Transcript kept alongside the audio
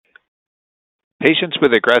Patients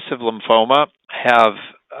with aggressive lymphoma have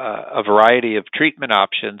a variety of treatment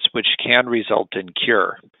options which can result in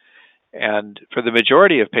cure. And for the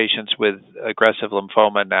majority of patients with aggressive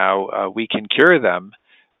lymphoma now, we can cure them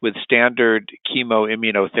with standard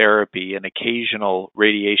chemoimmunotherapy and occasional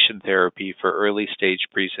radiation therapy for early stage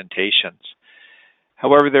presentations.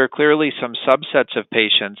 However, there are clearly some subsets of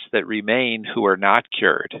patients that remain who are not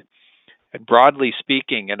cured. And broadly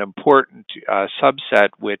speaking, an important subset,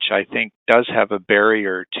 which I think does have a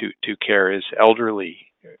barrier to care, is elderly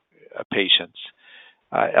patients.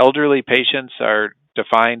 Elderly patients are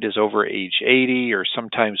defined as over age 80 or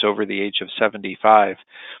sometimes over the age of 75.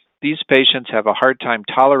 These patients have a hard time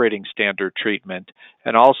tolerating standard treatment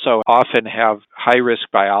and also often have high-risk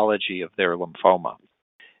biology of their lymphoma.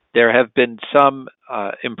 There have been some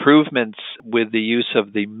improvements with the use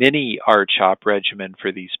of the mini R-CHOP regimen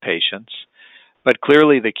for these patients, but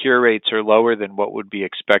clearly the cure rates are lower than what would be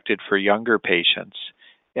expected for younger patients,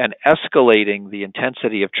 and escalating the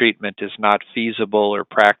intensity of treatment is not feasible or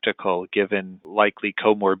practical given likely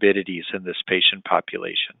comorbidities in this patient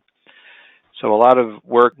population. So a lot of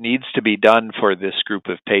work needs to be done for this group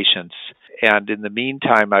of patients, and in the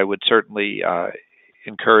meantime, I would certainly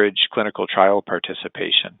encourage clinical trial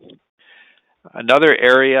participation. Another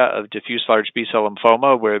area of diffuse large B-cell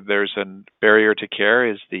lymphoma where there's a barrier to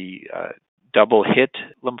care is the double-hit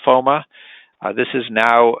lymphoma. This is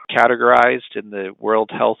now categorized in the World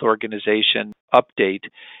Health Organization update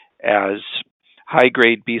as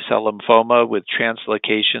high-grade B-cell lymphoma with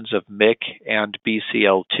translocations of MYC and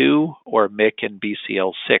BCL2 or MYC and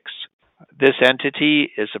BCL6. This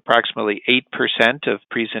entity is approximately 8% of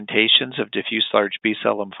presentations of diffuse large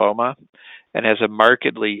B-cell lymphoma and has a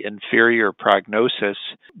markedly inferior prognosis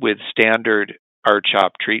with standard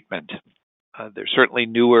R-CHOP treatment. There are certainly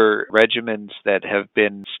newer regimens that have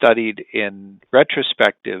been studied in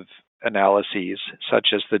retrospective analyses, such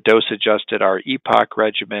as the dose-adjusted R-EPOCH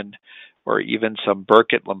regimen or even some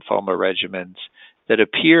Burkitt lymphoma regimens that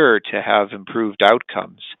appear to have improved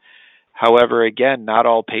outcomes. However, again, not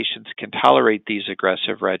all patients can tolerate these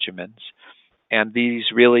aggressive regimens, and these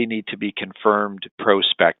really need to be confirmed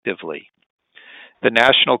prospectively. The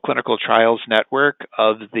National Clinical Trials Network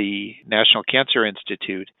of the National Cancer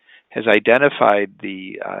Institute has identified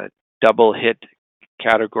the double-hit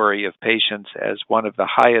category of patients as one of the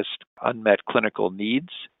highest unmet clinical needs,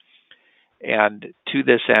 and to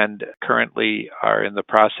this end, currently are in the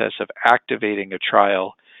process of activating a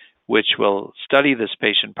trial which will study this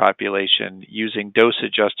patient population using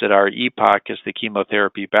dose-adjusted R-EPOCH as the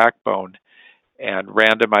chemotherapy backbone and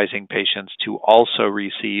randomizing patients to also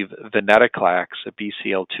receive venetoclax, a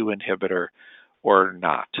BCL2 inhibitor, or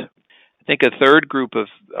not. I think a third group of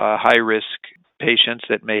high-risk patients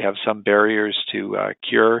that may have some barriers to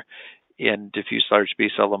cure in diffuse large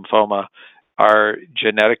B-cell lymphoma are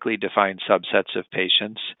genetically defined subsets of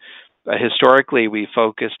patients. Historically, we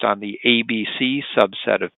focused on the ABC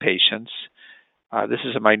subset of patients. This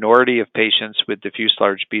is a minority of patients with diffuse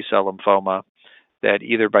large B-cell lymphoma that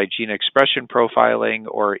either by gene expression profiling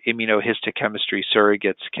or immunohistochemistry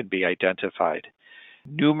surrogates can be identified.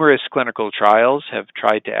 Numerous clinical trials have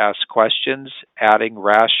tried to ask questions, adding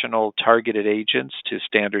rational targeted agents to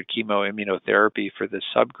standard chemoimmunotherapy for this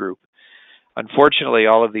subgroup. Unfortunately,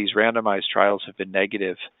 all of these randomized trials have been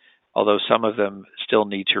negative, although some of them still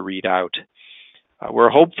need to read out. We're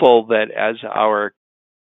hopeful that as our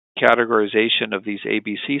categorization of these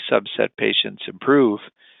ABC subset patients improve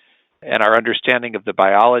and our understanding of the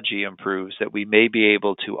biology improves, that we may be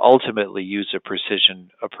able to ultimately use a precision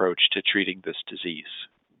approach to treating this disease.